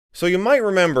So you might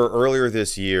remember earlier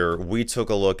this year, we took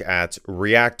a look at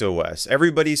ReactOS,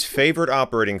 everybody's favorite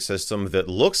operating system that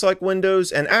looks like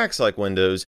Windows and acts like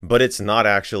Windows, but it's not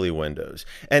actually Windows.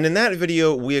 And in that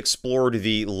video, we explored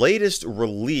the latest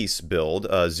release build,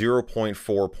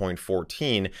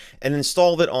 0.4.14, and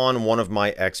installed it on one of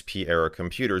my XP era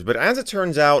computers. But as it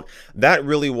turns out, that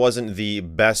really wasn't the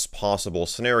best possible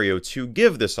scenario to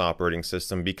give this operating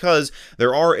system, because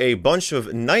there are a bunch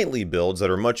of nightly builds that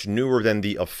are much newer than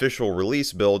the official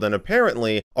release build and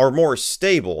apparently are more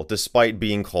stable despite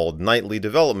being called nightly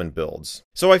development builds.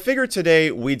 So I figured today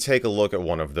we'd take a look at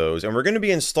one of those, and we're going to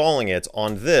be installing it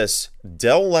on this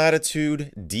Dell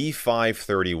Latitude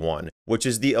D531, which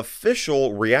is the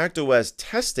official ReactOS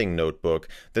testing notebook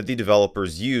that the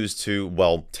developers use to,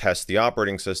 well, test the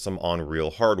operating system on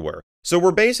real hardware. So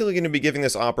we're basically going to be giving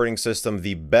this operating system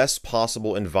the best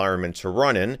possible environment to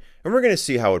run in, and we're going to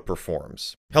see how it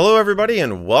performs. Hello everybody,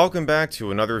 and welcome back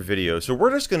to another video. So we're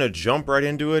just going to jump right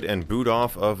into it and boot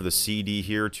off of the CD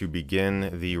here to begin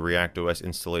the ReactOS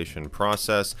installation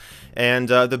process. And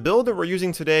the build that we're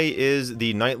using today is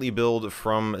the nightly build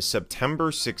from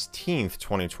September 16th,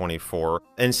 2024.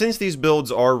 And since these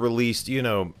builds are released, you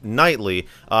know, nightly,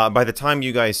 by the time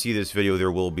you guys see this video,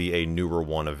 there will be a newer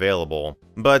one available.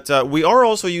 But we are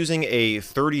also using a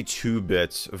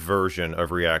 32-bit version of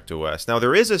ReactOS. Now,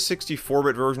 there is a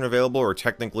 64-bit version available, or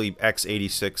technically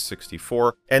x86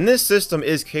 64, and this system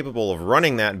is capable of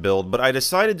running that build, but I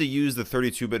decided to use the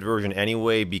 32-bit version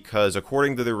anyway because,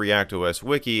 according to the ReactOS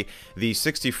wiki, the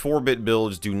 64-bit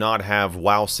builds do not have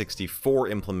WoW64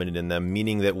 implemented in them,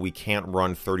 meaning that we can't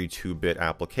run 32-bit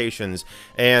applications,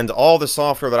 and all the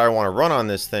software that I want to run on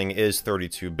this thing is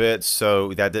 32-bit,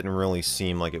 so that didn't really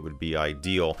seem like it would be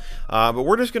ideal. But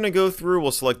we're just going to go through,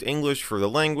 we'll select English for the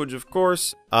language, of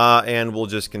course, and we'll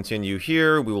just continue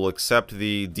here. We will accept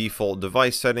the default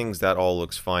device settings. That all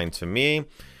looks fine to me.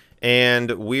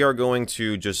 And we are going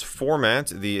to just format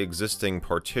the existing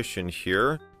partition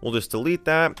here. We'll just delete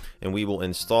that, and we will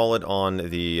install it on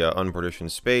the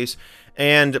unpartitioned space.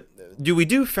 And do we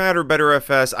do FAT or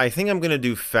BetterFS? I think I'm going to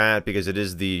do FAT because it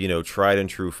is the, you know, tried and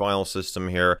true file system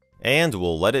here, and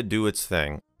we'll let it do its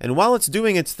thing. And while it's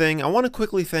doing its thing, I want to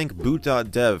quickly thank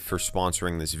boot.dev for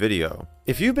sponsoring this video.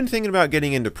 If you've been thinking about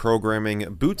getting into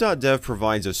programming, boot.dev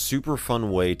provides a super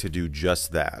fun way to do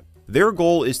just that. Their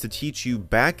goal is to teach you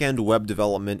back-end web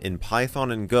development in Python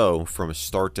and Go from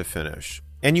start to finish.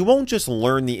 And you won't just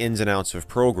learn the ins and outs of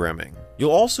programming. You'll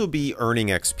also be earning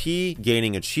XP,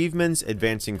 gaining achievements,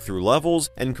 advancing through levels,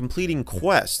 and completing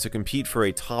quests to compete for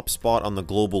a top spot on the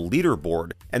global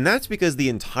leaderboard. And that's because the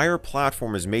entire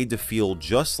platform is made to feel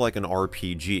just like an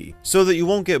RPG, so that you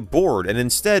won't get bored and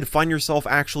instead find yourself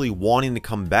actually wanting to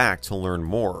come back to learn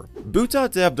more.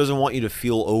 Boot.dev doesn't want you to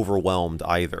feel overwhelmed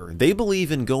either. They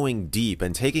believe in going deep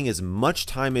and taking as much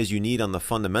time as you need on the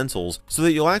fundamentals so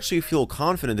that you'll actually feel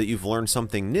confident that you've learned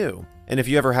something new. And if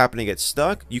you ever happen to get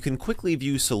stuck, you can quickly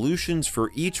view solutions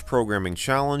for each programming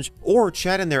challenge or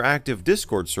chat in their active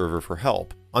Discord server for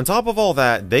help. On top of all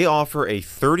that, they offer a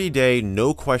 30-day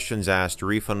no questions asked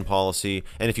refund policy,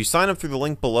 and if you sign up through the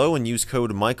link below and use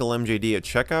code MichaelMJD at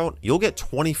checkout, you'll get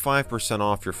 25%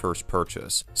 off your first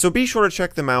purchase. So be sure to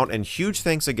check them out, and huge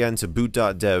thanks again to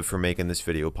boot.dev for making this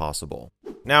video possible.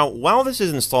 Now, while this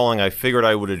is installing, I figured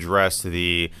I would address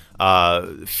the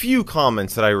few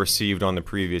comments that I received on the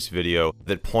previous video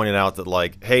that pointed out that,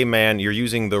 like, hey man, you're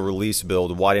using the release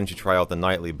build, why didn't you try out the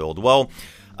nightly build? Well,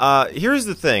 here's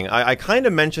the thing. I kind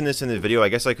of mentioned this in the video. I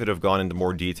guess I could have gone into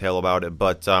more detail about it,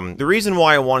 but the reason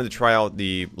why I wanted to try out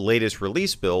the latest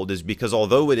release build is because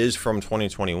although it is from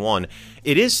 2021,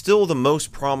 it is still the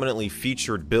most prominently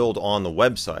featured build on the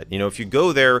website. You know, if you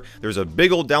go there, there's a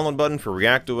big old download button for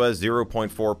ReactOS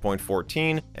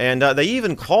 0.4.14, and they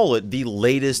even call it the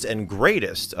latest and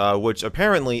greatest, which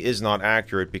apparently is not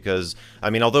accurate because,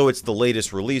 I mean, although it's the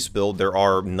latest release build, there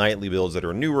are nightly builds that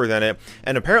are newer than it,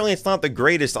 and apparently it's not the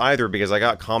greatest either because I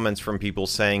got comments from people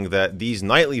saying that these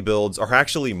nightly builds are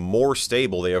actually more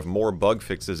stable, they have more bug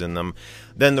fixes in them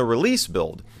than the release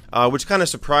build, which kind of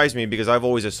surprised me because I've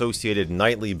always associated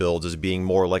nightly builds as being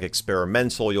more like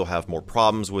experimental, you'll have more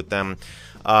problems with them.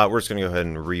 We're just going to go ahead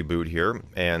and reboot here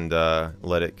and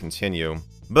let it continue.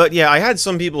 But yeah, I had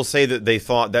some people say that they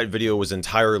thought that video was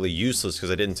entirely useless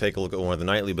because I didn't take a look at one of the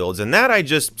nightly builds, and that I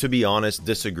just, to be honest,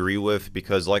 disagree with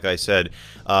because, like I said,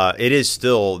 it is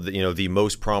still, you know, the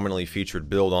most prominently featured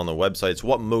build on the website. It's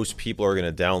what most people are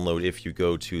going to download if you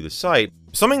go to the site.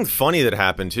 Something funny that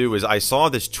happened too is I saw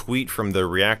this tweet from the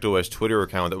ReactOS Twitter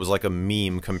account that was like a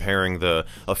meme comparing the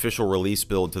official release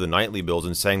build to the nightly builds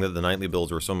and saying that the nightly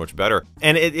builds were so much better.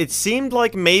 And it seemed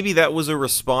like maybe that was a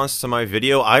response to my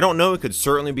video. I don't know, it could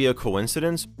certainly be a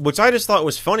coincidence, which I just thought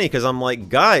was funny because I'm like,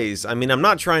 guys, I mean, I'm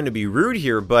not trying to be rude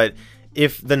here, but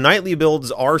if the nightly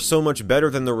builds are so much better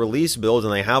than the release builds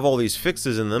and they have all these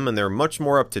fixes in them and they're much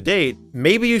more up to date,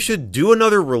 maybe you should do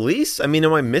another release? I mean,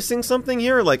 am I missing something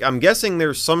here? Like, I'm guessing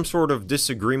there's some sort of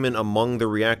disagreement among the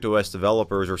ReactOS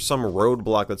developers or some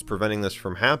roadblock that's preventing this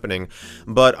from happening,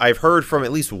 but I've heard from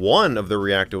at least one of the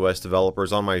ReactOS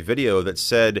developers on my video that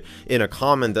said in a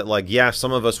comment that, like, yeah,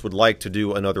 some of us would like to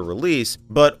do another release,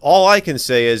 but all I can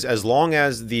say is as long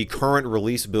as the current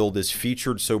release build is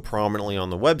featured so prominently on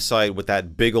the website with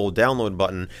that big old download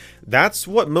button, that's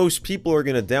what most people are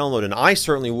going to download, and I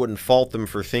certainly wouldn't fault them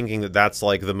for thinking that that's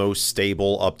like the most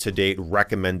stable, up-to-date,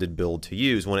 recommended build to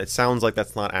use, when it sounds like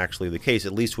that's not actually the case,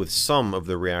 at least with some of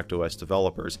the ReactOS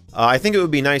developers. I think it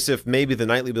would be nice if maybe the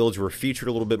nightly builds were featured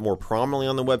a little bit more prominently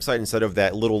on the website instead of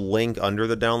that little link under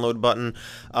the download button.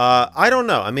 I don't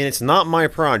know. I mean, it's not my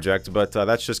project, but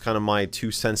that's just kind of my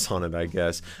 2 cents on it, I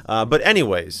guess. But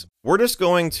anyways, we're just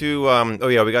going to, oh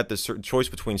yeah, we got this choice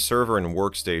between server and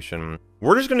workstation.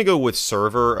 We're just going to go with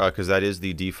server, because that is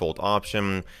the default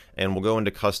option, and we'll go into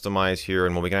customize here,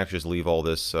 and we can actually just leave all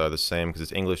this the same, because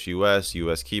it's English US,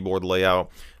 US keyboard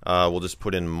layout. We'll just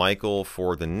put in Michael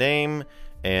for the name,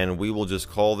 and we will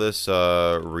just call this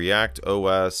ReactOS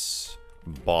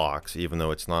box, even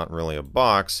though it's not really a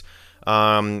box.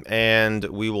 And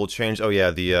we will change, oh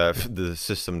yeah, the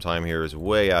system time here is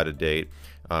way out of date.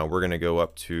 We're going to go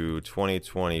up to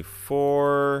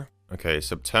 2024, okay,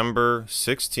 September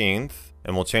 16th,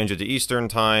 and we'll change it to Eastern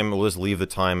time. We'll just leave the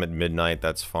time at midnight,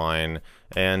 that's fine.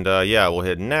 And yeah, we'll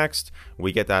hit next.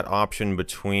 We get that option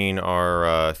between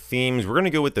our themes. We're going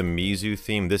to go with the Mizu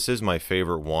theme. This is my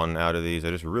favorite one out of these. I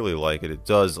just really like it. It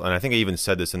does, and I think I even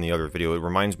said this in the other video, it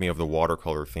reminds me of the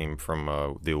watercolor theme from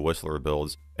the Whistler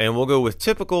builds. And we'll go with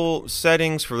typical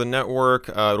settings for the network.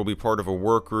 It'll be part of a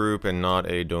work group and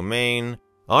not a domain.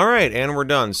 Alright, and we're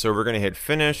done. So we're going to hit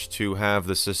finish to have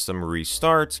the system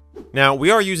restart. Now,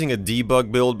 we are using a debug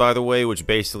build, by the way, which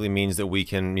basically means that we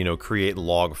can, you know, create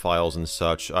log files and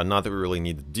such. Not that we really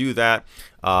need to do that,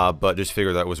 but just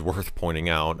figured that was worth pointing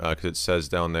out, because it says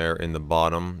down there in the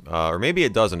bottom, or maybe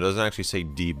it doesn't actually say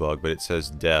debug, but it says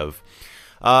dev.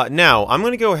 Now, I'm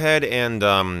going to go ahead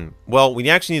and, well, we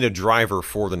actually need a driver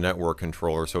for the network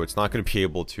controller, so it's not going to be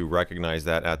able to recognize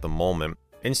that at the moment.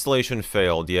 Installation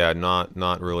failed. Yeah,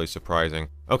 not really surprising.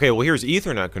 Okay, well here's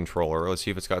Ethernet controller. Let's see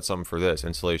if it's got something for this.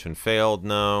 Installation failed.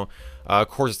 No. Of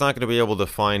course, it's not going to be able to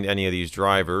find any of these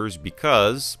drivers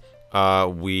because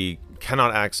we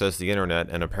cannot access the internet,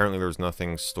 and apparently there's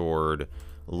nothing stored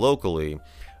locally.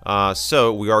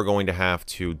 So we are going to have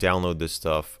to download this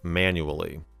stuff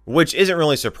manually. Which isn't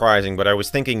really surprising, but I was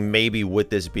thinking maybe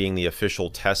with this being the official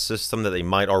test system that they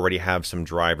might already have some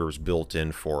drivers built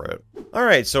in for it.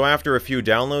 Alright, so after a few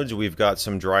downloads, we've got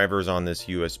some drivers on this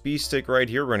USB stick right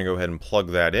here. We're going to go ahead and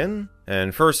plug that in.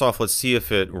 And first off, let's see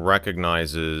if it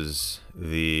recognizes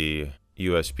the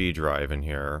USB drive in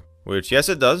here. Which, yes,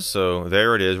 it does, so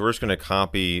there it is. We're just going to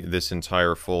copy this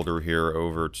entire folder here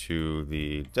over to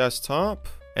the desktop.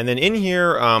 And then in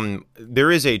here, there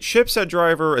is a chipset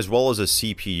driver as well as a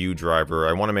CPU driver.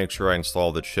 I want to make sure I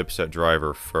install the chipset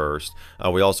driver first.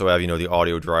 We also have, you know, the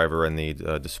audio driver and the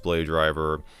display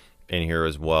driver in here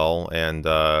as well. And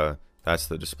that's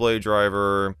the display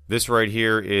driver. This right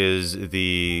here is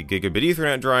the gigabit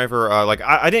Ethernet driver. Like,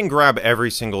 I didn't grab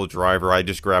every single driver. I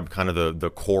just grabbed kind of the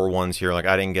core ones here. Like,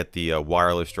 I didn't get the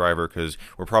wireless driver because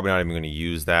we're probably not even going to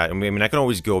use that. I mean, I can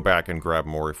always go back and grab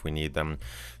more if we need them.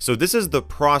 So this is the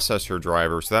processor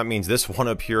driver. So that means this one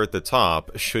up here at the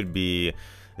top should be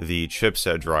the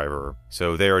chipset driver.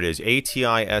 So there it is,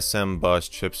 ATI SM bus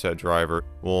chipset driver.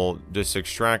 We'll just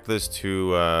extract this to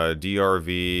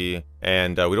DRV,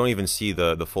 and we don't even see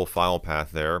the full file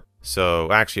path there.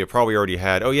 So actually, it probably already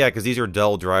had. Oh yeah, because these are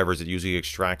Dell drivers. It usually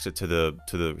extracts it to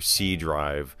the C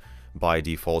drive by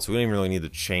default. So we don't even really need to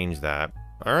change that.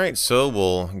 All right, so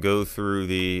we'll go through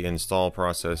the install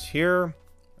process here,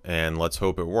 and let's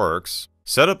hope it works.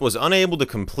 Setup was unable to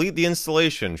complete the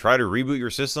installation. Try to reboot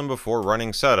your system before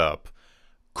running setup.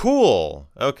 Cool.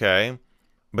 Okay.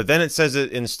 But then it says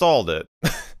it installed it.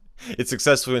 It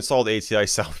successfully installed ATI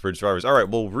Southbridge drivers. Alright,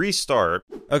 we'll restart.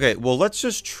 Okay, well, let's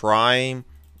just try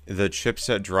the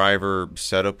chipset driver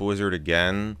setup wizard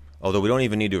again. Although we don't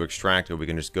even need to extract it. We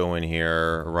can just go in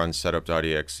here, run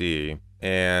setup.exe.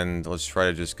 And let's try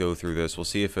to just go through this. We'll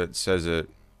see if it says it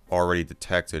already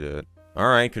detected it.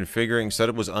 Alright, configuring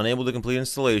setup was unable to complete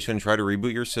installation. Try to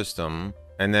reboot your system.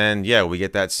 And then, yeah, we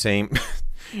get that same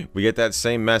we get that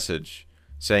same message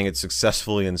saying it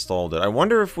successfully installed it. I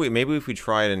wonder if maybe if we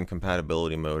try it in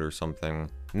compatibility mode or something.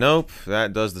 Nope,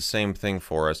 that does the same thing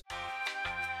for us.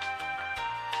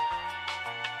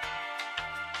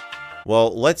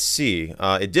 Well, let's see.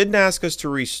 It didn't ask us to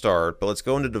restart, but let's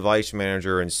go into Device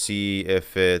Manager and see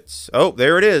if it's... Oh,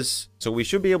 there it is! So we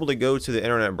should be able to go to the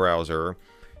internet browser,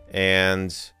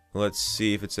 and let's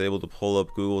see if it's able to pull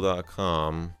up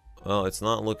google.com. Well, it's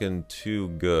not looking too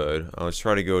good. Let's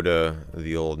try to go to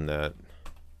the old net.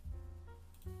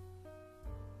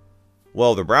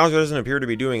 Well, the browser doesn't appear to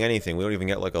be doing anything. We don't even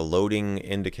get like a loading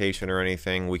indication or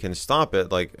anything. We can stop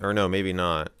it, like, or no, maybe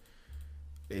not.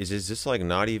 Is this like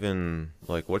not even,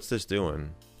 like, what's this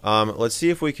doing? Let's see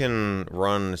if we can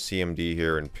run CMD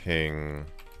here and ping.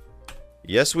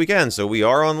 Yes, we can, so we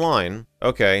are online.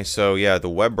 Okay, so yeah, the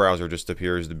web browser just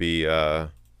appears to be,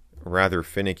 rather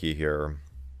finicky here.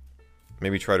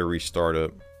 Maybe try to restart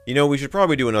it. You know, we should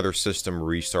probably do another system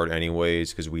restart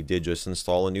anyways, because we did just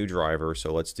install a new driver,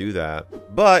 so let's do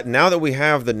that. But now that we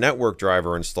have the network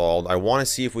driver installed, I want to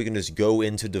see if we can just go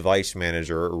into Device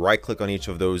Manager, right-click on each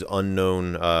of those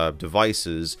unknown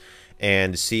devices,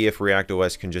 and see if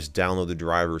ReactOS can just download the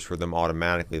drivers for them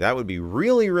automatically. That would be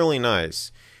really, really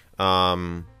nice.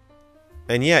 And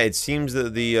yeah, it seems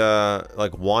that the,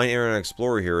 like, Wine Internet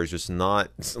Explorer here is just not,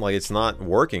 like, it's not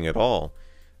working at all.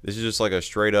 This is just like a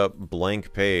straight up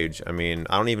blank page. I mean,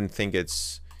 I don't even think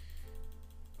it's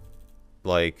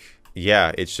like,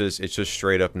 yeah, it's just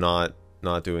straight up not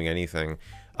doing anything.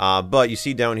 But you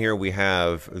see down here we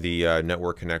have the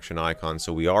network connection icon,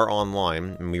 so we are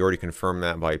online, and we already confirmed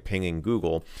that by pinging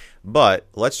Google. But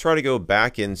let's try to go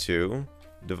back into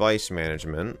device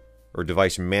management, or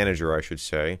device manager, I should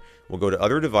say. We'll go to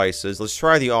other devices. Let's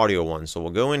try the audio one. So we'll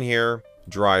go in here,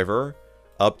 driver,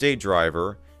 update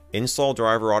driver, install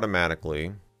driver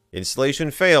automatically. Installation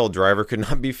failed. Driver could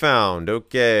not be found.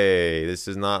 Okay, this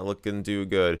is not looking too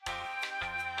good.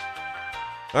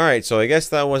 Alright, so I guess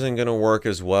that wasn't going to work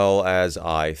as well as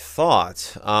I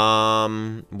thought.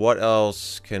 What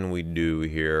else can we do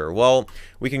here? Well,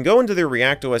 we can go into the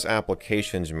ReactOS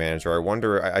Applications Manager. I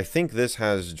wonder, I think this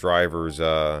has drivers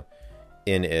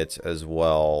in it as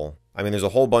well. I mean, there's a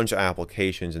whole bunch of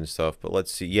applications and stuff, but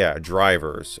let's see. Yeah,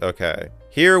 drivers. Okay.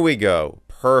 Here we go.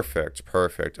 Perfect,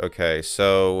 perfect. Okay,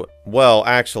 so, well,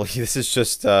 actually, this is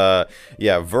just, yeah,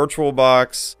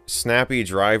 VirtualBox, Snappy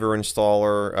Driver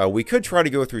Installer. We could try to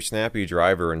go through Snappy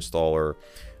Driver Installer.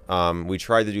 We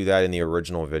tried to do that in the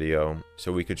original video,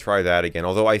 so we could try that again.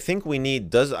 Although I think we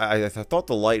need, I thought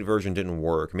the light version didn't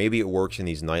work. Maybe it works in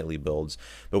these nightly builds,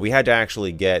 but we had to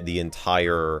actually get the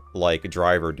entire, like,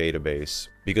 driver database,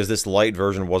 because this light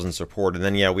version wasn't supported. And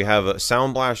then, yeah, we have a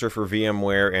Sound Blaster for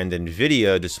VMware and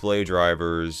NVIDIA display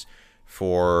drivers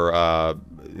for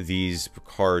these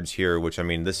cards here, which, I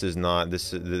mean, this is not,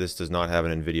 this does not have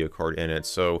an NVIDIA card in it,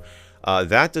 so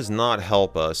that does not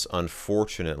help us,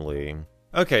 unfortunately.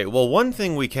 Okay, well, one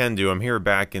thing we can do, I'm here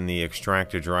back in the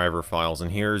extracted driver files,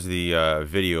 and here's the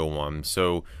video one.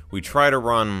 So we try to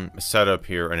run setup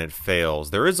here, and it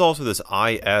fails. There is also this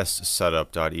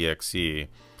issetup.exe,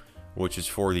 which is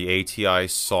for the ATI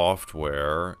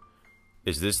software.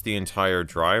 Is this the entire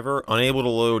driver? Unable to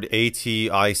load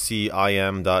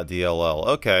aticim.dll.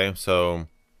 Okay, so,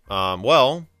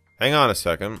 well, hang on a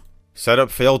second. Setup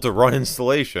failed to run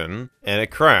installation, and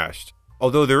it crashed.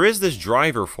 Although there is this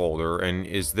driver folder, and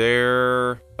is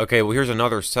there... Okay, well, here's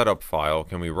another setup file.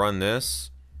 Can we run this?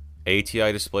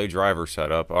 ATI display driver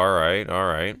setup. Alright,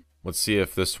 alright. Let's see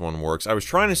if this one works. I was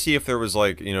trying to see if there was,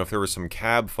 like, you know, if there was some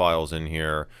cab files in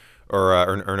here.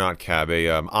 Or not cab, a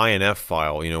INF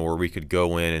file, you know, where we could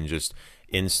go in and just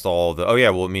install the... Oh, yeah,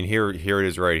 well, I mean, here it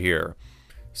is right here.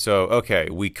 So, okay,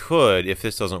 we could, if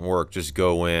this doesn't work, just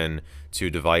go in to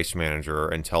Device Manager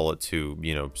and tell it to,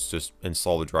 you know, just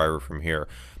install the driver from here.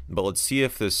 But let's see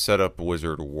if this setup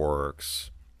wizard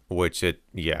works. Which it,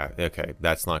 yeah, okay,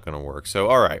 that's not going to work. So,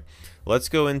 alright, let's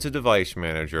go into Device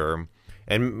Manager.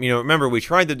 And, you know, remember, we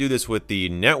tried to do this with the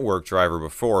network driver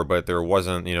before, but there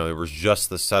wasn't, you know, there was just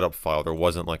the setup file. There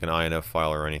wasn't like an INF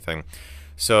file or anything.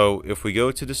 So if we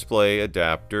go to display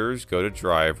adapters, go to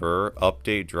driver,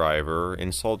 update driver,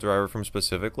 install driver from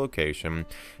specific location.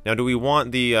 Now, do we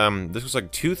want the, this was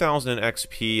like 2000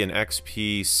 XP and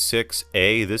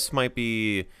XP6A. This might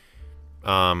be,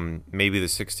 maybe the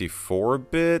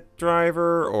 64-bit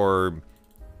driver, or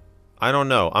I don't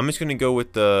know. I'm just going to go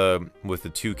with the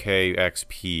 2K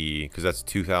XP, because that's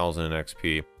 2000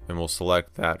 XP. And we'll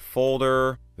select that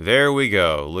folder. There we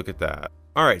go. Look at that.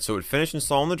 Alright, so it finished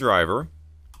installing the driver.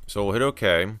 So we'll hit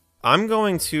OK. I'm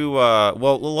going to,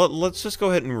 well, let's just go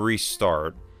ahead and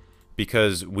restart,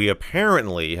 because we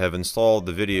apparently have installed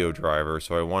the video driver,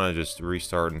 so I want to just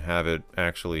restart and have it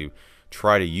actually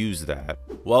try to use that.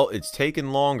 Well, it's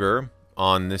taken longer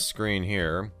on this screen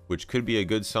here, which could be a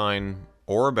good sign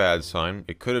or a bad sign.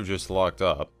 It could have just locked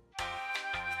up.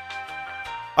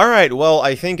 Alright, well,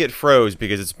 I think it froze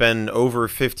because it's been over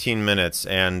 15 minutes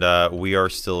and we are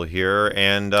still here.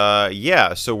 And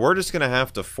yeah, so we're just gonna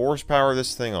have to force power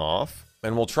this thing off,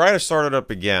 and we'll try to start it up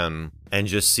again and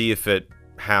just see if it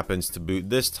happens to boot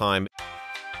this time.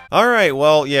 Alright,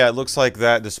 well, yeah, it looks like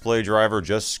that display driver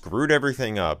just screwed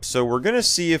everything up. So we're gonna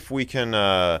see if we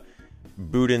can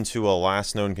boot into a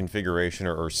last known configuration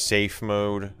or safe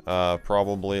mode,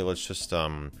 probably. Let's just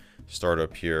start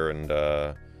up here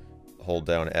and hold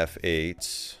down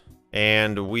F8.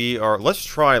 And let's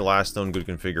try last known good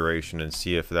configuration and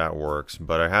see if that works.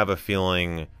 But I have a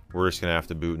feeling we're just gonna have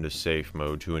to boot into safe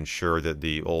mode to ensure that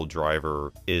the old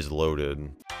driver is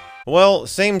loaded. Well,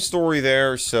 same story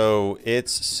there, so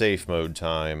it's safe mode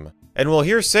time. And well,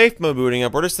 here's safe mode booting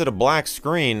up. We're just at a black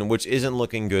screen, which isn't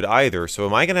looking good either. So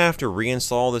am I gonna have to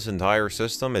reinstall this entire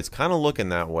system? It's kind of looking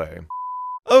that way.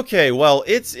 Okay, well,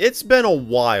 it's been a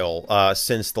while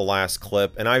since the last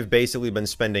clip, and I've basically been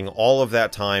spending all of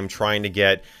that time trying to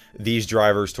get these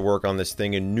drivers to work on this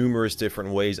thing in numerous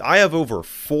different ways. I have over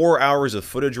 4 hours of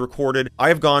footage recorded.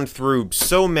 I've gone through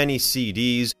so many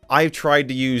CDs. I've tried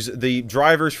to use the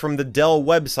drivers from the Dell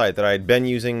website that I had been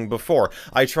using before.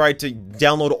 I tried to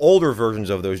download older versions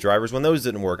of those drivers when those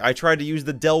didn't work. I tried to use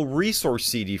the Dell resource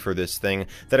CD for this thing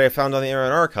that I found on the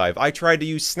Internet Archive. I tried to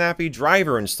use Snappy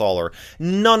Driver Installer.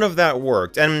 None of that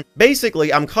worked. And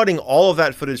basically, I'm cutting all of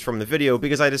that footage from the video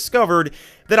because I discovered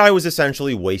that I was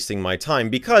essentially wasting my time.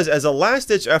 Because as a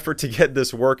last-ditch effort to get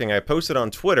this working, I posted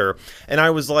on Twitter, and I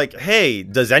was like, hey,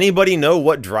 does anybody know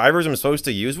what drivers I'm supposed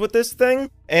to use with this thing?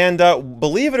 And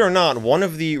believe it or not, one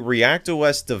of the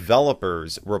ReactOS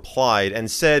developers replied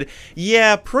and said,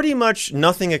 yeah, pretty much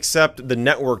nothing except the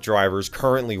network drivers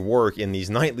currently work in these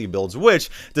nightly builds, which,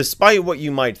 despite what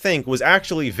you might think, was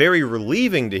actually very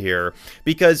relieving to hear,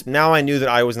 because now I knew that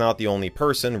I was not the only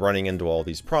person running into all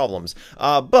these problems.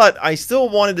 But I still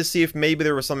wanted to see if maybe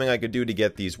there was something I could do to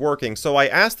get these working, so I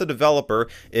asked the developer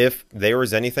if there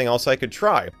was anything else I could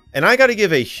try. And I gotta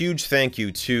give a huge thank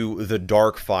you to the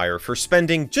Darkfire for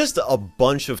spending just a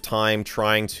bunch of time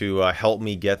trying to help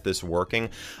me get this working.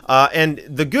 And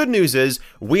the good news is,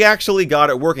 we actually got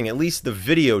it working, at least the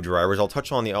video drivers. I'll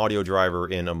touch on the audio driver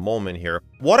in a moment here.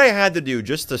 What I had to do,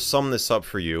 just to sum this up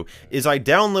for you, is I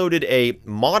downloaded a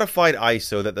modified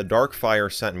ISO that the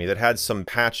Darkfire sent me that had some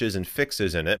patches and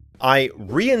fixes in it. I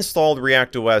reinstalled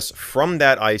ReactOS from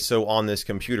that ISO on this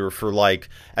computer for, like,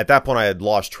 at that point I had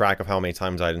lost track of how many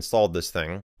times I'd installed this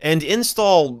thing. And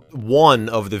install one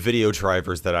of the video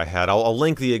drivers that I had. I'll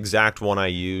link the exact one I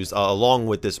used, along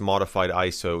with this modified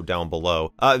ISO down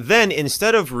below. Then,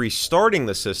 instead of restarting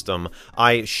the system,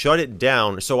 I shut it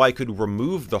down so I could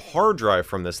remove the hard drive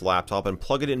from this laptop and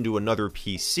plug it into another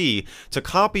PC to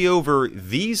copy over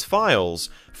these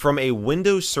files from a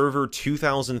Windows Server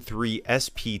 2003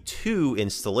 SP2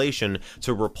 installation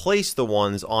to replace the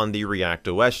ones on the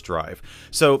ReactOS drive.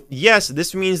 So yes,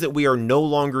 this means that we are no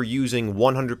longer using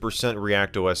 100%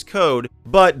 ReactOS code,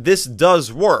 but this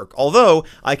does work, although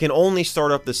I can only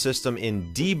start up the system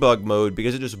in debug mode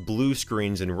because it just blue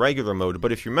screens in regular mode.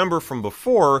 But if you remember from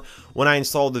before, when I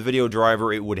installed the video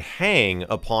driver, it would hang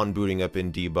upon booting up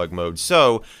in debug mode.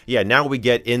 So yeah, now we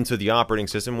get into the operating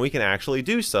system, we can actually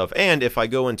do stuff. And if I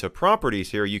go into properties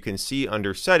here, you can see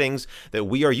under settings that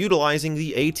we are utilizing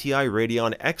the ATI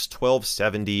Radeon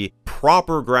X1270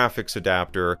 proper graphics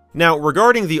adapter. Now,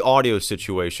 regarding the audio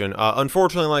situation,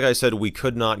 unfortunately, like I said, we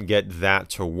could not get that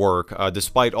to work,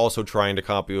 despite also trying to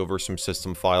copy over some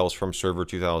system files from Server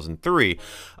 2003.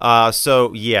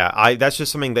 So yeah, that's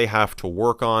just something they have to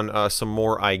work on some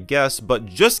more, I guess, but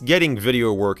just getting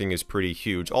video working is pretty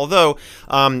huge. Although,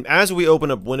 as we open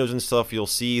up Windows and stuff, you'll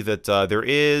see that there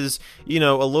is, you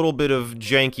know, a little bit of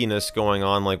jankiness going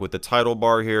on, like with the title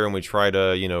bar here, and we try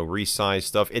to, you know, resize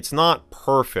stuff. It's not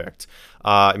perfect.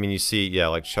 I mean, you see, yeah,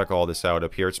 like, check all this out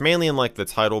up here. It's mainly in, like, the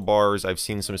title bars. I've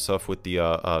seen some stuff with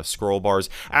the scroll bars.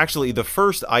 Actually, the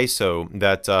first ISO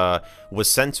that was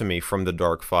sent to me from the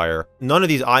Darkfire, none of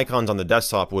these icons on the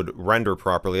desktop would render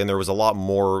properly, and there was a lot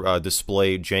more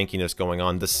display jankiness going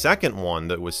on. The second one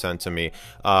that was sent to me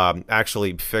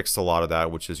actually fixed a lot of that,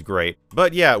 which is great.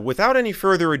 But yeah, without any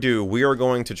further ado, we are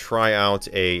going to try out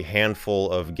a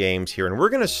handful of games here, and we're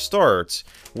going to start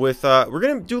with, we're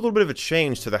going to do a little bit of a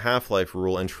change to the Half-Life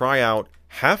rule and try out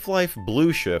Half-Life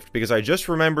Blue Shift, because I just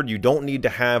remembered you don't need to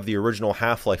have the original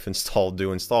Half-Life installed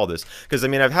to install this. Because, I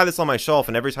mean, I've had this on my shelf,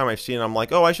 and every time I've seen it, I'm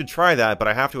like, oh, I should try that, but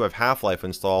I have to have Half-Life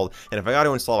installed, and if I got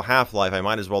to install Half-Life, I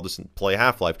might as well just play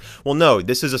Half-Life. Well, no,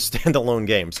 this is a standalone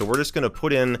game, so we're just going to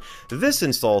put in this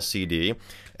install CD,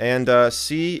 and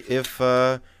see if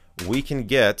we can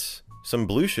get some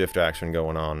Blue Shift action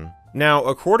going on. Now,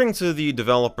 according to the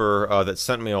developer that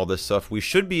sent me all this stuff, we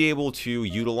should be able to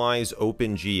utilize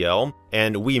OpenGL,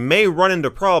 and we may run into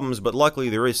problems, but luckily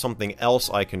there is something else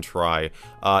I can try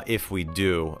if we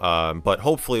do, but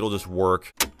hopefully it'll just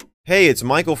work. Hey, it's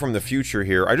Michael from the future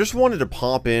here. I just wanted to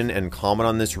pop in and comment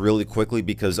on this really quickly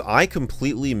because I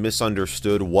completely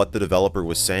misunderstood what the developer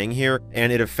was saying here,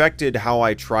 and it affected how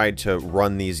I tried to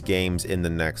run these games in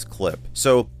the next clip.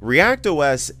 So,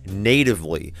 ReactOS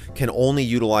natively can only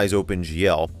utilize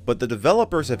OpenGL, but the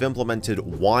developers have implemented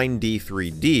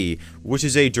WineD3D, which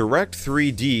is a direct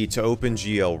 3D to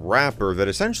OpenGL wrapper that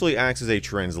essentially acts as a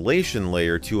translation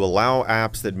layer to allow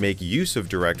apps that make use of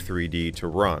direct 3D to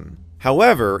run.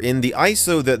 However, in the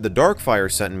ISO that the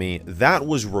Darkfire sent me, that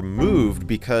was removed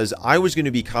because I was going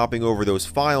to be copying over those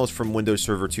files from Windows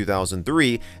Server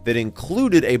 2003 that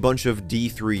included a bunch of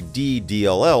D3D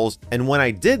DLLs, and when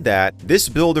I did that, this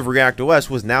build of ReactOS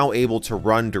was now able to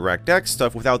run DirectX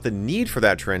stuff without the need for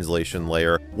that translation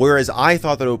layer, whereas I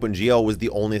thought that OpenGL was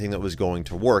the only thing that was going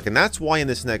to work, and that's why in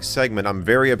this next segment I'm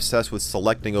very obsessed with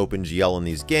selecting OpenGL in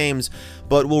these games,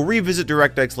 but we'll revisit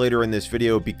DirectX later in this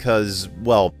video because,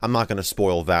 well, I'm not going to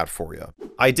spoil that for you.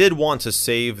 I did want to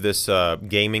save this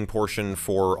gaming portion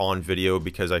for on video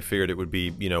because I figured it would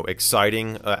be, you know,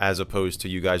 exciting as opposed to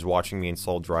you guys watching me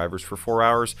install drivers for 4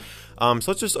 hours. So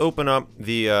let's just open up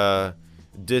the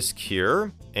disk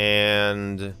here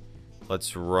and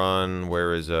let's run,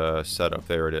 where is setup?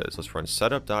 There it is. Let's run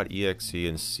setup.exe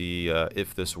and see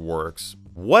if this works.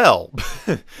 Well,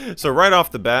 so right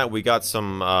off the bat, we got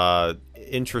some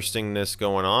interestingness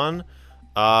going on.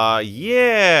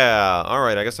 Yeah!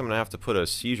 Alright, I guess I'm gonna have to put a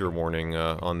seizure warning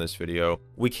on this video.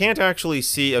 We can't actually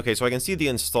see... Okay, so I can see the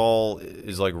install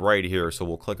is like right here, so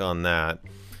we'll click on that.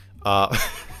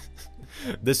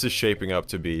 This is shaping up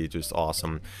to be just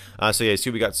awesome. So yeah,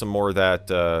 see we got some more of that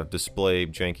display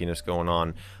jankiness going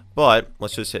on. But,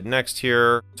 let's just hit next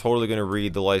here. Totally gonna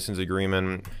read the license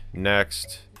agreement.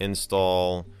 Next.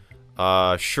 Install.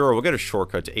 Sure, we'll get a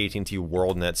shortcut to AT&T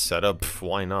WorldNet setup. Pff,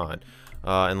 why not?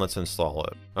 And let's install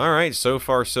it. Alright, so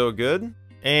far so good.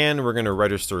 And we're gonna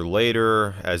register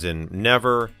later, as in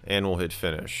never, and we'll hit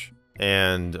finish.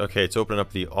 And, okay, it's opening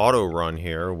up the auto run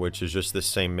here, which is just the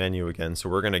same menu again, so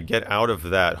we're gonna get out of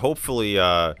that. Hopefully,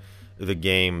 the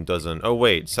game doesn't... Oh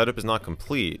wait, setup is not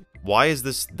complete. Why is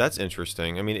this... That's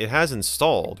interesting. I mean, it has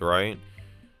installed, right?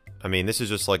 I mean, this is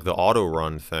just like the auto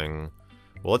run thing.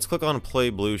 Well, let's click on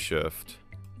Play Blue Shift.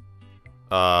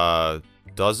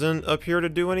 Doesn't appear to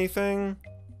do anything?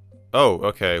 Oh,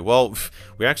 okay. Well,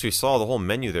 we actually saw the whole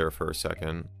menu there for a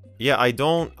second. Yeah, I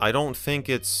don't think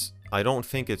it's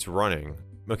running.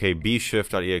 Okay,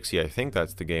 bshift.exe, I think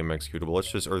that's the game executable.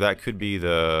 Let's just, or that could be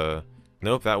the...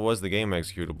 Nope, that was the game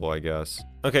executable, I guess.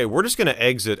 Okay, we're just gonna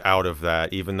exit out of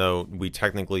that, even though we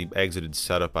technically exited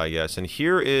setup, I guess. And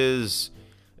here is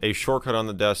a shortcut on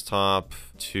the desktop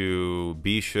to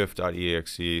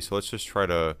bshift.exe. So let's just try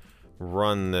to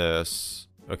run this.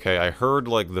 Okay, I heard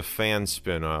like the fan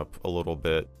spin up a little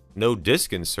bit. No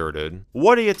disk inserted.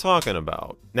 What are you talking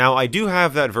about? Now, I do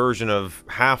have that version of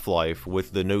Half-Life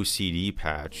with the no CD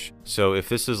patch. So if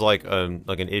this is like an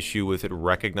issue with it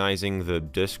recognizing the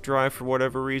disk drive for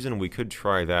whatever reason, we could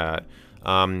try that.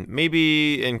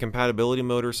 Maybe in compatibility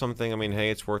mode or something. I mean,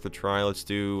 hey, it's worth a try. Let's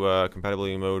do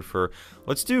compatibility mode for...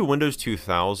 Let's do Windows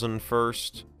 2000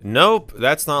 first. Nope,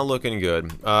 that's not looking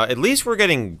good. At least we're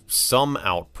getting some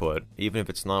output, even if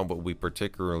it's not what we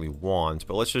particularly want.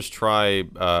 But let's just try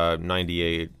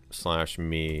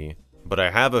 98/me. But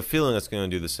I have a feeling it's going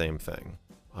to do the same thing.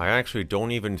 I actually don't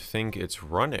even think it's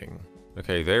running.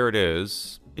 Okay, there it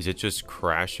is. Is it just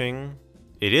crashing?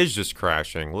 It is just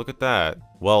crashing. Look at that.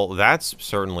 Well, that's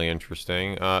certainly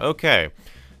interesting. Okay.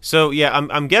 So, yeah,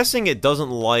 I'm guessing it doesn't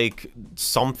like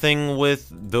something with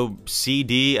the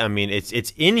CD. I mean, it's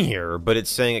in here, but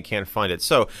it's saying it can't find it.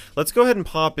 So, let's go ahead and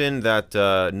pop in that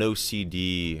no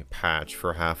CD patch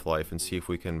for Half-Life and see if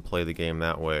we can play the game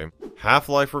that way.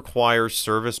 Half-Life requires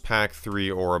Service Pack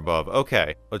 3 or above.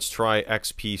 Okay, let's try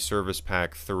XP Service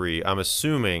Pack 3. I'm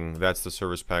assuming that's the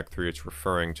Service Pack 3 it's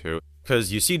referring to.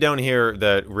 Because you see down here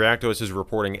that ReactOS is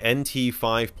reporting NT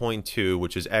 5.2,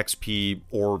 which is XP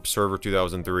or Server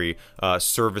 2003,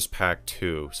 Service Pack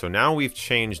 2. So now we've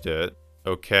changed it.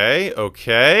 Okay,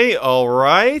 okay,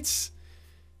 alright.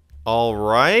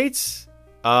 Alright.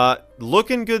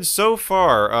 Looking good so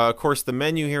far. Of course, the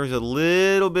menu here is a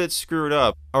little bit screwed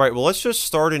up. Alright, well, let's just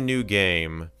start a new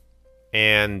game.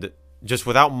 And just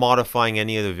without modifying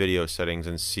any of the video settings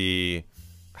and see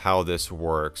how this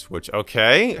works. Which,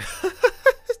 okay.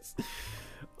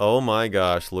 Oh my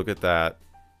gosh, look at that.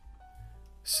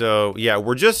 So, yeah,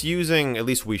 we're just using, at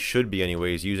least we should be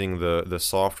anyways, using the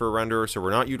software renderer. So we're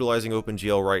not utilizing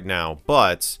OpenGL right now.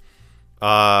 But,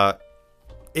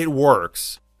 it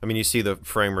works. I mean, you see the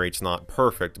frame rate's not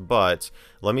perfect, but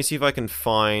let me see if I can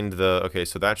find the... Okay,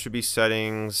 so that should be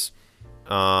settings.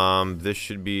 This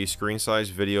should be screen size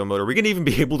video mode. Are we gonna even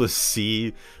be able to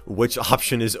see which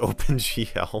option is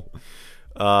OpenGL?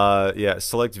 Yeah,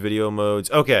 select video modes.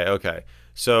 Okay, okay.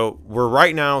 So we're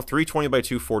right now 320 by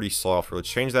 240 software. Let's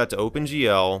change that to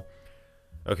OpenGL.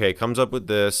 Okay, it comes up with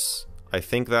this. I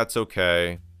think that's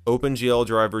okay. OpenGL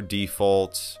driver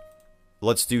default.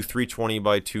 Let's do 320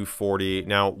 by 240.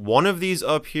 Now, one of these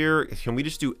up here, can we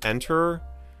just do enter?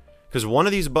 Because one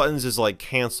of these buttons is like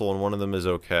cancel and one of them is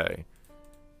okay.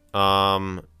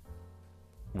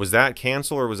 Was that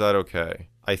cancel or was that okay?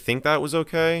 I think that was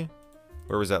okay.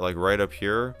 Where was that? Like right up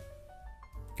here?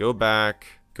 Go back,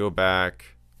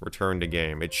 return to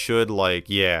game. It should like,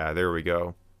 yeah, there we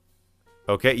go.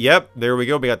 Okay, yep, there we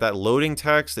go. We got that loading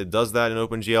text. It does that in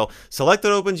OpenGL. Selected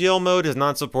OpenGL mode is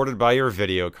not supported by your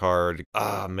video card.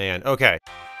 Ah, man. Okay.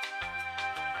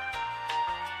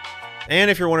 And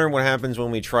if you're wondering what happens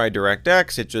when we try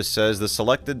DirectX, it just says the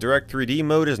selected Direct 3D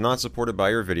mode is not supported by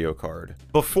your video card.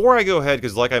 Before I go ahead,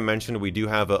 because like I mentioned, we do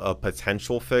have a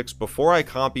potential fix. Before I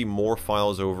copy more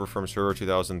files over from Server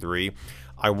 2003,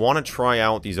 I want to try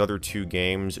out these other two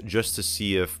games just to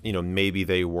see if, you know, maybe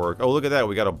they work. Oh, look at that.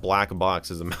 We got a black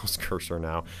box as a mouse cursor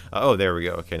now. Oh, there we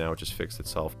go. Okay, now it just fixed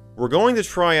itself. We're going to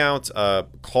try out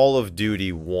Call of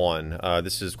Duty 1.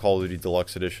 This is Call of Duty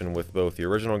Deluxe Edition with both the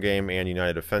original game and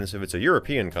United Offensive. It's a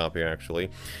European copy,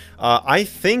 actually. I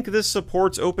think this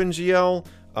supports OpenGL.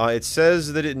 It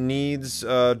says that it needs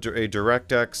a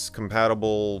DirectX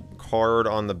compatible card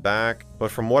on the back, but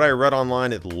from what I read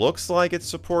online, it looks like it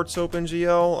supports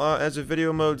OpenGL as a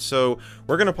video mode, so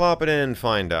we're gonna pop it in and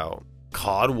find out.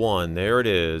 COD 1, there it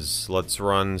is. Let's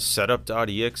run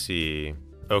setup.exe.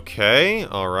 Okay,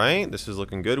 alright, this is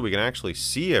looking good. We can actually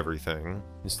see everything.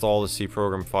 Install the C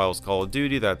program files Call of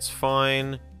Duty, that's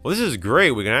fine. Well, this is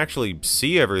great. We can actually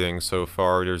see everything so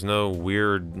far. There's no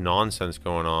weird nonsense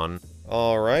going on.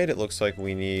 Alright, it looks like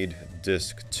we need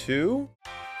disk 2.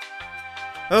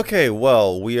 Okay,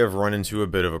 well, we have run into a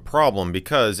bit of a problem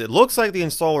because it looks like the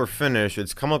installer finished.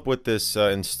 It's come up with this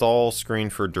install screen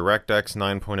for DirectX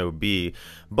 9.0b,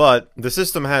 but the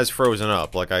system has frozen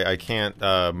up. Like, I can't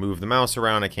move the mouse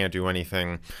around, I can't do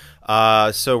anything.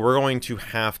 So we're going to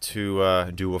have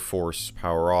to do a force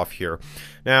power off here.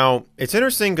 Now, it's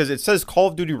interesting because it says Call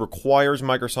of Duty requires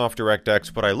Microsoft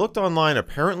DirectX, but I looked online,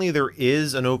 apparently there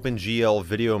is an OpenGL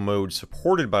video mode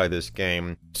supported by this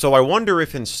game. So I wonder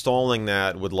if installing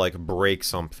that would, like, break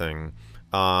something.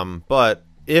 But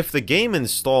if the game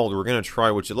installed, we're going to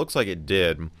try, which it looks like it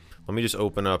did. Let me just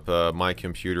open up my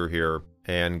computer here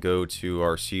and go to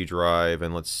our C drive,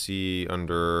 and let's see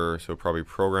under, so probably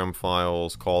program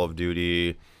files, Call of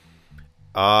Duty.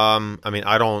 I mean,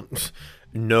 I don't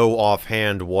know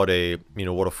offhand what a,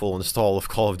 what a full install of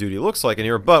Call of Duty looks like in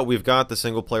here, but we've got the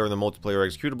single player and the multiplayer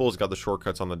executables, got the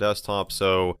shortcuts on the desktop,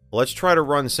 so let's try to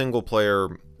run single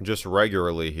player just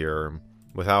regularly here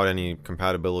without any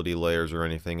compatibility layers or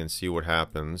anything and see what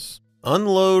happens.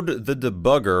 Unload the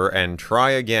debugger and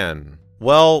try again.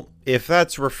 Well, if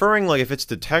that's referring, like, if it's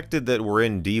detected that we're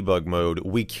in debug mode,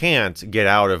 we can't get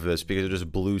out of this because it just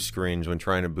blue screens when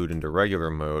trying to boot into regular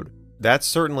mode. That's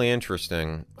certainly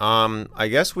interesting. I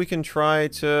guess we can try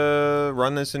to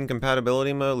run this in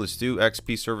compatibility mode. Let's do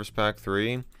XP Service Pack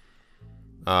 3.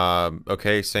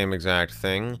 Okay, same exact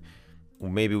thing.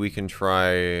 Maybe we can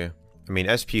try... I mean,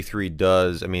 SP3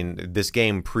 does... I mean, this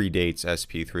game predates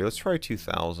SP3. Let's try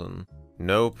 2000.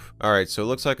 Nope. Alright, so it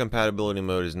looks like compatibility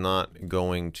mode is not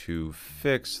going to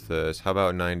fix this. How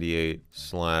about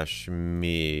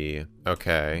 98/me?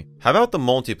 Okay. How about the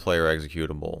multiplayer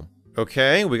executable?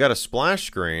 Okay, we got a splash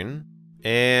screen.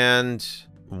 And,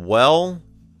 well,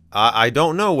 I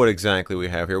don't know what exactly we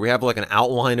have here. We have like an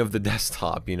outline of the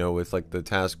desktop, with like the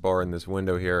taskbar in this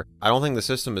window here. I don't think the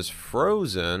system is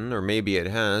frozen, or maybe it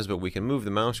has, but we can move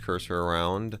the mouse cursor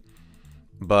around.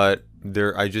 But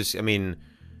I mean...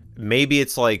 Maybe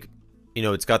it's like,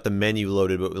 it's got the menu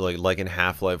loaded, but like in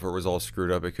Half-Life where it was all screwed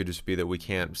up, it could just be that we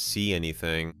can't see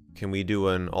anything. Can we do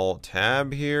an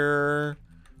Alt-Tab here?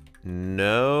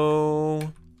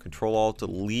 No.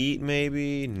 Control-Alt-Delete,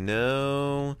 maybe?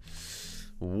 No.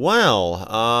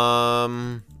 Well,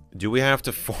 do we have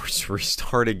to force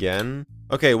restart again?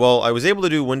 Okay, well, I was able to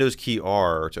do Windows key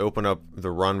R to open up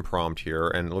the run prompt here,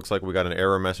 and it looks like we got an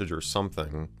error message or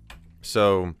something.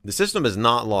 So, the system is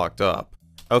not locked up.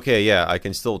 Okay, yeah, I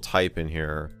can still type in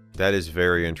here. That is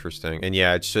very interesting. And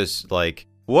yeah, it's just like,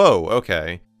 whoa,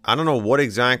 okay. I don't know what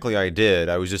exactly I did.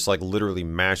 I was just like literally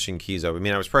mashing keys up. I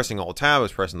mean, I was pressing Alt-Tab, I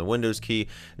was pressing the Windows key.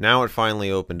 Now it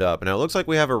finally opened up. And now it looks like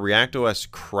we have a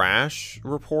ReactOS crash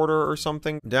reporter or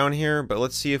something down here. But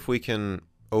let's see if we can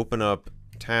open up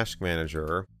Task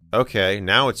Manager. Okay,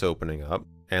 now it's opening up.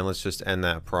 And let's just end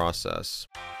that process.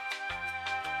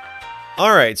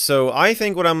 Alright, so I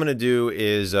think what I'm going to do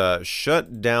is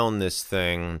shut down this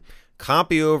thing,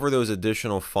 copy over those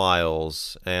additional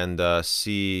files, and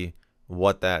see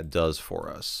what that does for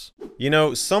us. You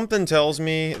know, something tells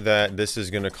me that this is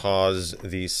going to cause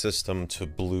the system to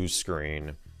blue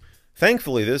screen.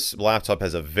 Thankfully, this laptop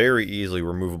has a very easily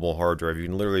removable hard drive. You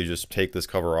can literally just take this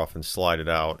cover off and slide it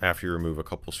out after you remove a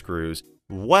couple screws.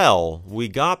 Well, we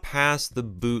got past the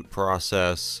boot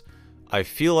process. I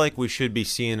feel like we should be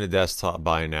seeing a desktop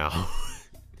by now.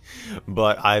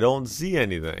 But I don't see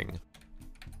anything.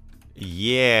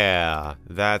 Yeah,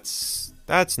 that's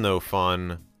no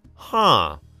fun.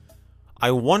 Huh.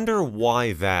 I wonder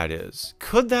why that is.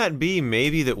 Could that be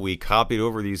maybe that we copied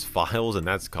over these files and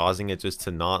that's causing it just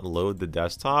to not load the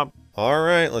desktop?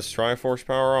 Alright, let's try force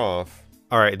power off.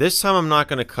 Alright, this time I'm not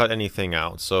going to cut anything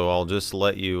out, so I'll just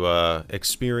let you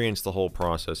experience the whole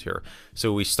process here.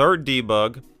 So we start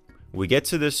debug, we get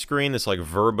to this screen, this like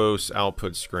verbose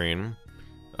output screen,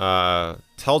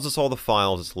 tells us all the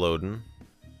files it's loading.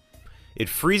 It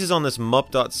freezes on this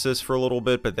mup.sys for a little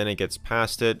bit, but then it gets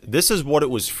past it. This is what it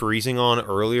was freezing on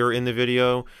earlier in the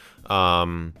video.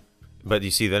 But you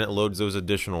see, then it loads those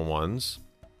additional ones.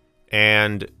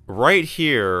 And right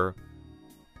here,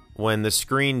 when the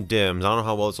screen dims, I don't know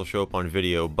how well this will show up on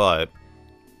video, but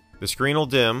the screen will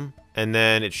dim, and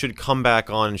then it should come back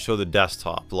on and show the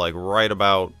desktop, like right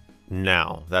about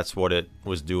now. That's what it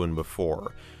was doing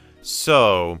before.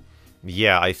 So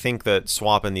yeah, I think that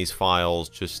swapping these files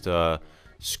just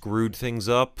screwed things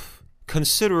up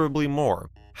considerably more.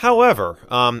 However,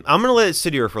 I'm going to let it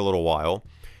sit here for a little while,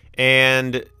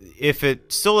 and if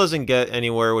it still doesn't get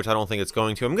anywhere, which I don't think it's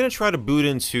going to, I'm going to try to boot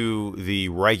into the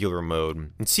regular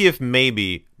mode and see if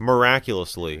maybe,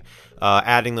 miraculously,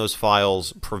 adding those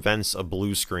files prevents a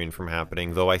blue screen from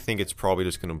happening, though I think it's probably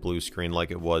just going to blue screen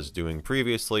like it was doing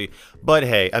previously. But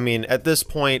hey, I mean, at this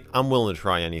point, I'm willing to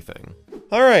try anything.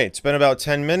 Alright, it's been about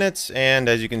 10 minutes, and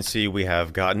as you can see, we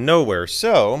have gotten nowhere.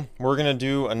 So, we're going to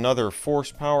do another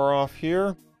force power off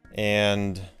here,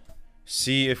 and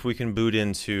see if we can boot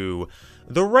into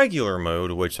the regular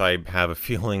mode, which I have a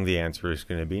feeling the answer is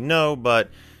going to be no, but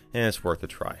it's worth a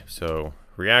try. So,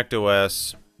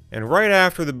 ReactOS, and right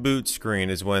after the boot screen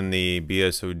is when the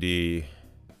BSOD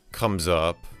comes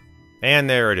up. And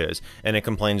there it is. And it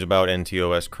complains about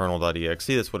NTOS kernel.exe.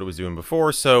 That's what it was doing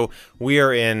before. So we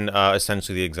are in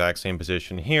essentially the exact same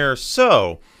position here.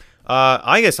 So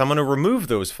I guess I'm going to remove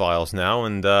those files now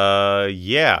and,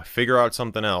 yeah, figure out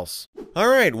something else.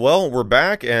 Alright, well, we're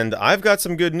back, and I've got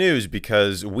some good news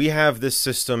because we have this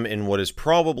system in what is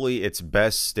probably its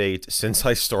best state since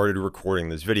I started recording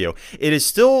this video. It is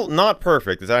still not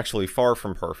perfect, it's actually far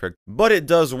from perfect, but it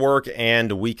does work,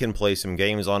 and we can play some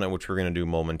games on it, which we're going to do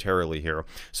momentarily here.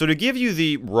 So to give you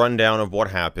the rundown of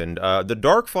what happened, the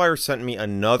Darkfire sent me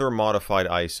another modified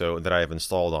ISO that I have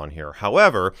installed on here.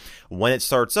 However, when it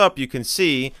starts up, you can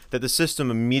see that the system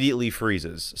immediately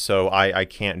freezes, so I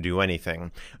can't do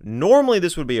anything. Normally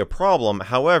this would be a problem,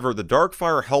 however, the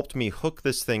Darkfire helped me hook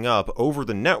this thing up over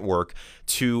the network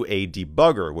to a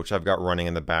debugger, which I've got running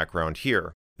in the background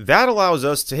here. That allows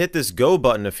us to hit this go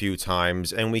button a few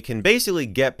times, and we can basically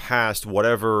get past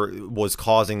whatever was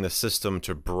causing the system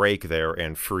to break there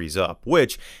and freeze up,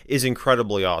 which is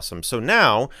incredibly awesome. So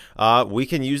now, we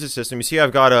can use the system. You see,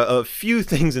 I've got a few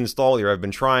things installed here. I've been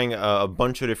trying a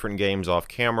bunch of different games off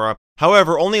camera.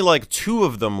 However, only like 2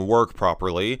 of them work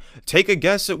properly. Take a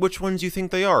guess at which ones you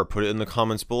think they are. Put it in the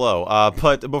comments below.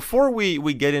 But before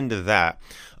we get into that,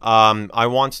 I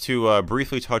want to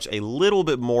briefly touch a little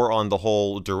bit more on the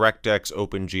whole DirectX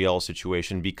OpenGL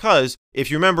situation, because if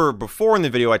you remember before in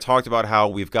the video, I talked about how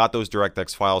we've got those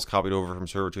DirectX files copied over from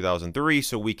Server 2003,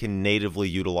 so we can natively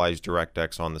utilize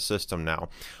DirectX on the system now.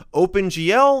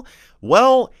 OpenGL,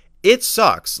 well, it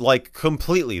sucks, like,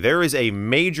 completely. There is a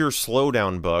major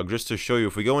slowdown bug, just to show you.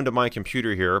 If we go into my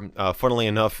computer here, funnily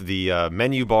enough, the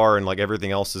menu bar and, like, everything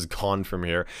else is gone from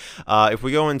here. If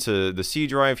we go into the C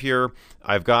drive here,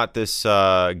 I've got this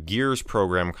Gears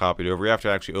program copied over. You have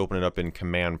to actually open it up in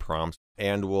command prompts.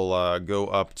 and we'll go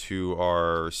up to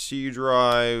our C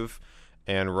drive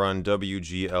and run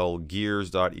wglgears.exe,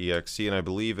 and I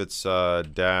believe it's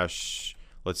dash,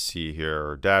 let's see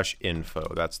here, dash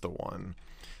info, that's the one.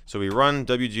 So we run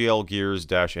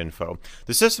wglgears-info.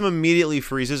 The system immediately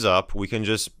freezes up. We can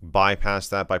just bypass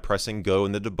that by pressing go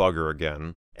in the debugger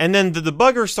again. And then the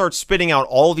debugger starts spitting out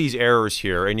all these errors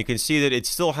here, and you can see that it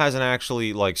still hasn't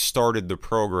actually, like, started the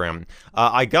program.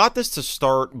 I got this to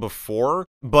start before,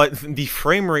 but the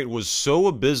frame rate was so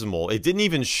abysmal, it didn't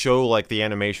even show, like, the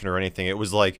animation or anything. It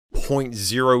was, like,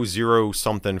 0.00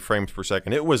 something frames per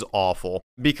second. It was awful.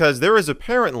 Because there is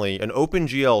apparently an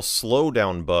OpenGL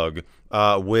slowdown bug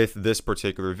with this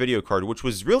particular video card, which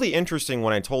was really interesting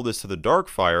when I told this to the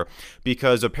Darkfire,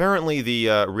 because apparently the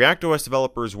ReactOS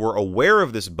developers were aware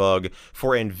of this bug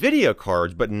for NVIDIA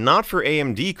cards, but not for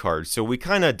AMD cards, so we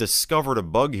kind of discovered a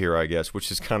bug here, I guess, which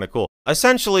is kind of cool.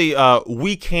 Essentially,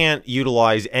 we can't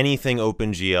utilize anything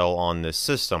OpenGL on this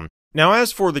system. Now,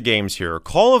 as for the games here,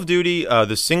 Call of Duty,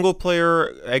 the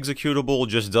single-player executable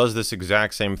just does this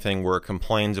exact same thing where it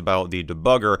complains about the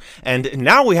debugger, and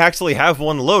now we actually have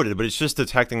one loaded, but it's just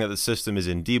detecting that the system is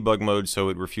in debug mode, so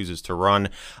it refuses to run.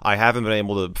 I haven't been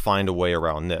able to find a way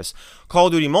around this. Call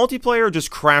of Duty multiplayer just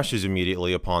crashes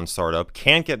immediately upon startup,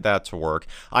 can't get that to work.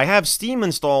 I have Steam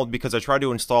installed because I tried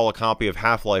to install a copy of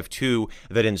Half-Life 2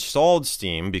 that installed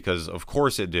Steam, because of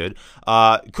course it did.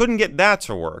 Couldn't get that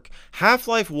to work.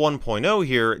 Half-Life 1.0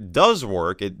 here does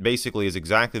work. It basically is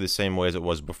exactly the same way as it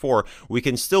was before. We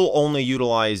can still only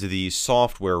utilize the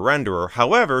software renderer.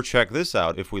 However, check this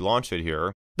out. If we launch it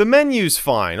here, the menu's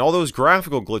fine. All those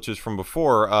graphical glitches from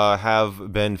before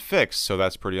have been fixed, so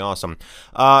that's pretty awesome.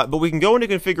 But we can go into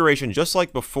configuration just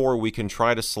like before. We can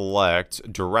try to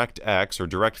select DirectX or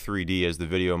Direct3D as the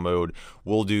video mode.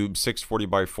 We'll do 640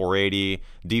 by 480,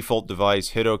 default device,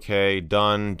 hit OK,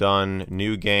 done,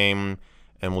 new game,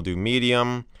 and we'll do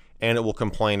medium. And it will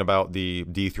complain about the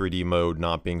D3D mode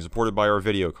not being supported by our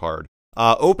video card.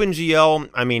 OpenGL,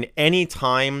 I mean, any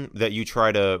time that you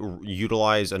try to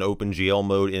utilize an OpenGL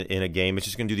mode in a game, it's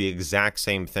just going to do the exact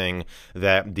same thing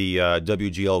that the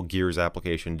WGL Gears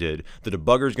application did. The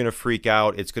debugger is going to freak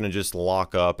out, it's going to just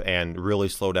lock up and really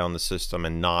slow down the system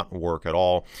and not work at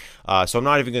all. So I'm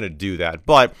not even going to do that.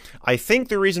 But I think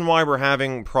the reason why we're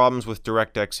having problems with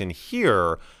DirectX in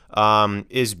here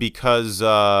is because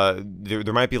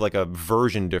there might be like a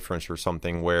version difference or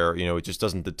something where, you know, it just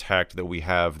doesn't detect that we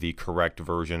have the correct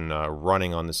version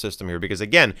running on the system here. Because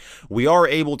again, we are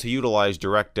able to utilize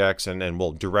DirectX and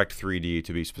well, Direct3D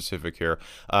to be specific here,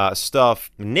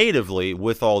 stuff natively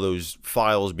with all those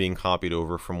files being copied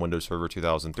over from Windows Server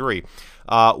 2003.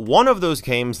 One of those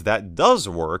games that does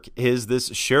work is this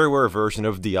shareware version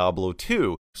of Diablo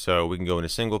 2. So we can go into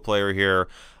single player here.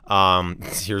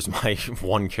 Here's my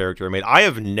one character I made. I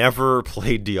have never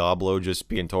played Diablo, just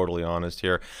being totally honest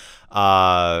here.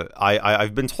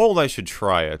 I've been told I should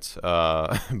try it,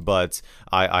 but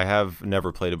I have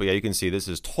never played it. But yeah, you can see this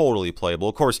is totally playable.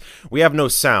 Of course, we have no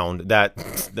sound.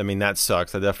 That, I mean, that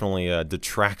sucks. That definitely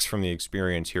detracts from the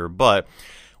experience here. But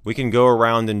we can go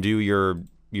around and do your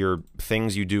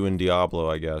things you do in Diablo,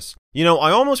 I guess. You know,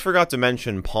 I almost forgot to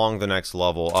mention Pong the Next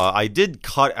Level. I did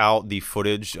cut out the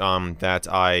footage that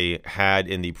I had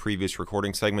in the previous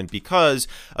recording segment because,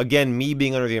 again, me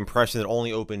being under the impression that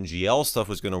only OpenGL stuff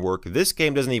was going to work, this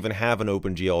game doesn't even have an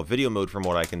OpenGL video mode from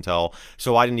what I can tell,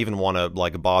 so I didn't even want to,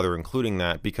 like, bother including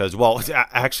that because, well,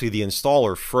 actually the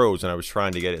installer froze and I was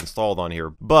trying to get it installed on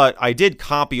here. But I did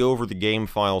copy over the game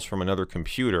files from another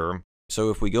computer. So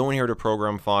if we go in here to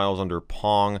program files under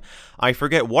Pong, I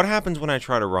forget what happens when I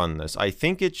try to run this. I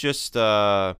think it just,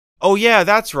 oh yeah,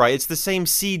 that's right. It's the same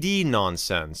CD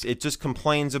nonsense. It just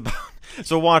complains about,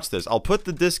 so watch this. I'll put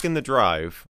the disk in the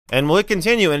drive and we'll hit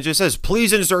continue and it just says,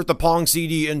 please insert the Pong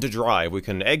CD into drive. We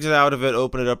can exit out of it,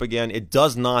 open it up again. It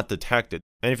does not detect it.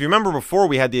 And if you remember before,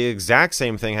 we had the exact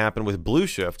same thing happen with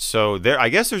BlueShift. So there, I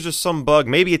guess there's just some bug.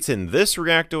 Maybe it's in this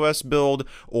ReactOS build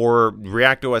or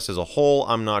ReactOS as a whole.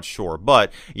 I'm not sure.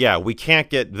 But yeah, we can't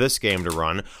get this game to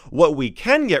run. What we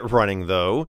can get running,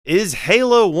 though, is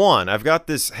Halo 1. I've got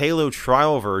this Halo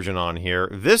trial version on here.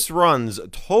 This runs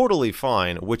totally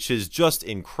fine, which is just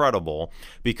incredible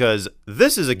because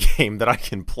this is a game that I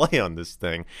can play on this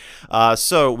thing.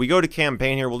 So we go to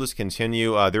campaign here. We'll just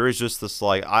continue. There is just this,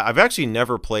 like, I've actually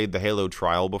never played the Halo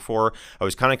trial before. I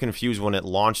was kind of confused when it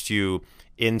launched you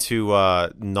into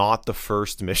not the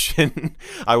first mission.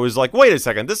 I was like, wait a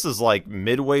second, this is like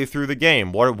midway through the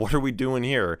game. What are we doing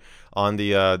here on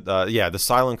the yeah, the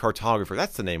Silent Cartographer?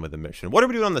 That's the name of the mission. What are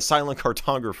we doing on the Silent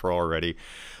Cartographer already?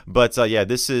 But yeah,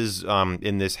 this is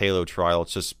in this Halo trial.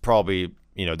 It's just probably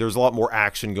you know, there's a lot more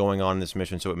action going on in this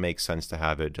mission, so it makes sense to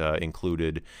have it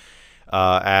included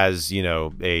as, you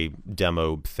know, a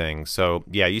demo thing. So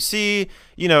yeah, you see,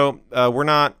 you know, we're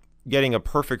not getting a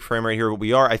perfect frame rate here, but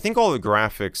we are. I think all the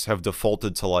graphics have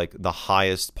defaulted to like the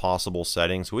highest possible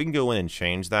setting, so we can go in and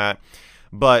change that.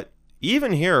 But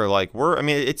even here, like I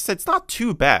mean, it's not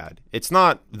too bad. It's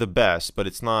not the best, but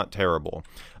it's not terrible.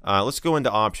 Let's go into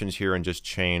options here and just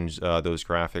change those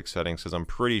graphics settings, because I'm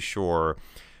pretty sure,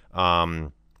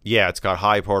 yeah, it's got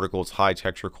high particles, high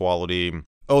texture quality.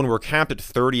 Oh, and we're capped at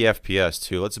 30 FPS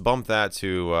too. Let's bump that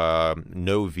to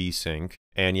no VSync.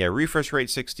 And yeah, refresh rate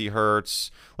 60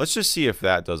 hertz. Let's just see if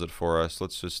that does it for us.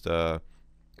 Let's just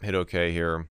hit OK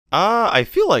here. I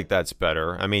feel like that's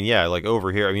better. I mean, yeah, like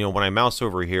over here, you know, when I mouse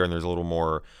over here and there's a little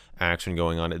more action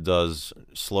going on, it does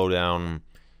slow down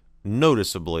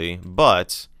noticeably,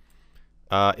 but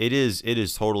it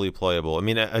is totally playable. I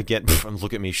mean, again,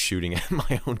 look at me shooting at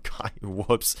my own guy.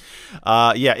 Whoops.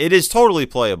 Yeah, it is totally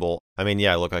playable. I mean,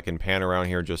 yeah, look, I can pan around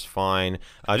here just fine.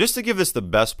 Just to give this the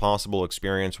best possible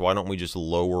experience, why don't we just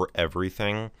lower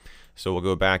everything? So we'll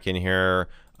go back in here.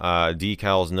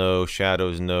 Decals, no.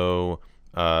 Shadows, no.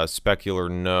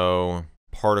 Specular, no.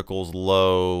 Particles,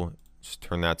 low. Just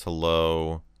turn that to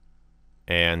low.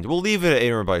 And we'll leave it at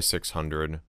 800 by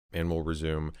 600. And we'll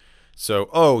resume. So,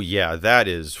 oh yeah, that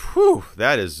is, whew,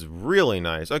 that is really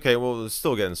nice. Okay, well, it's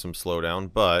still getting some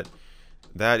slowdown, but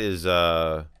that is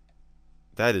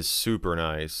super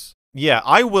nice. Yeah,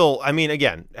 I mean,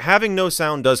 again, having no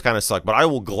sound does kind of suck, but I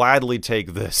will gladly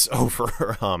take this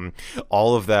over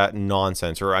all of that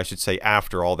nonsense, or I should say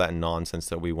after all that nonsense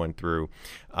that we went through,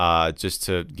 just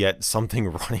to get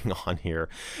something running on here.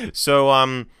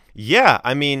 So, yeah,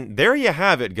 I mean, there you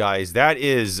have it, guys. That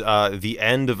is the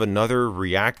end of another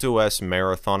ReactOS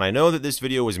marathon. I know that this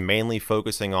video was mainly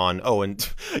focusing on... Oh, and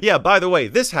yeah, by the way,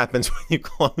 this happens when you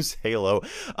close Halo.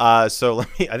 So I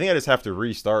think I just have to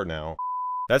restart now.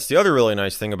 That's the other really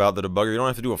nice thing about the debugger. You don't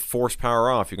have to do a force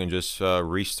power off. You can just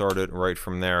restart it right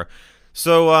from there.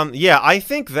 So, yeah, I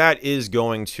think that is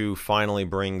going to finally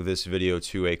bring this video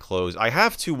to a close. I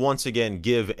have to once again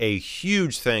give a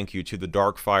huge thank you to the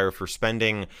Darkfire for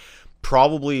spending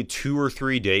probably 2 or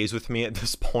 3 days with me at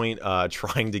this point,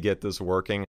 trying to get this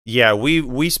working. Yeah,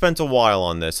 we spent a while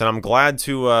on this, and I'm glad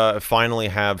to finally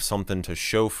have something to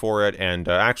show for it, and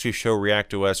actually show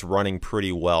ReactOS running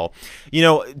pretty well. You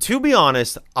know, to be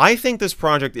honest, I think this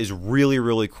project is really,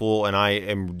 really cool, and I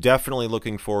am definitely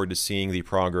looking forward to seeing the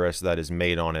progress that is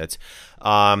made on it.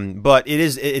 But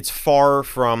it's far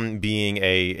from being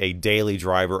a daily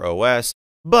driver OS.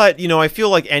 But, you know, I feel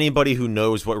like anybody who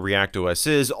knows what ReactOS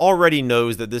is already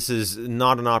knows that this is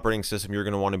not an operating system you're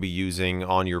going to want to be using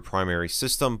on your primary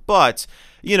system. But,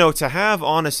 you know, to have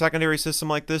on a secondary system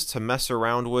like this to mess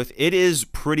around with, it is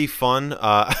pretty fun.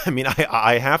 I mean,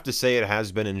 I have to say it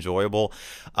has been enjoyable.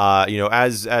 You know,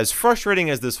 as frustrating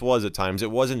as this was at times,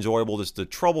 it was enjoyable just to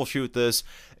troubleshoot this,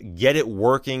 get it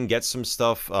working, get some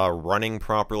stuff running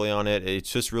properly on it.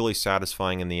 It's just really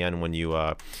satisfying in the end when you,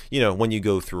 you know, when you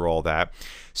go through all that.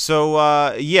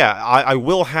 So, yeah, I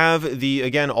will have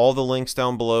again, all the links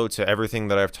down below to everything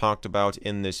that I've talked about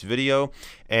in this video.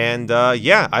 And,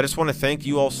 yeah, I just want to thank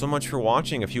you all so much for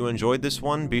watching. If you enjoyed this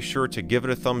one, be sure to give it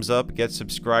a thumbs up, get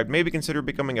subscribed, maybe consider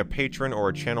becoming a patron or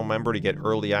a channel member to get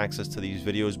early access to these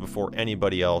videos before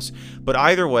anybody else. But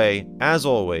either way, as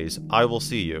always, I will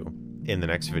see you in the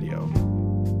next video.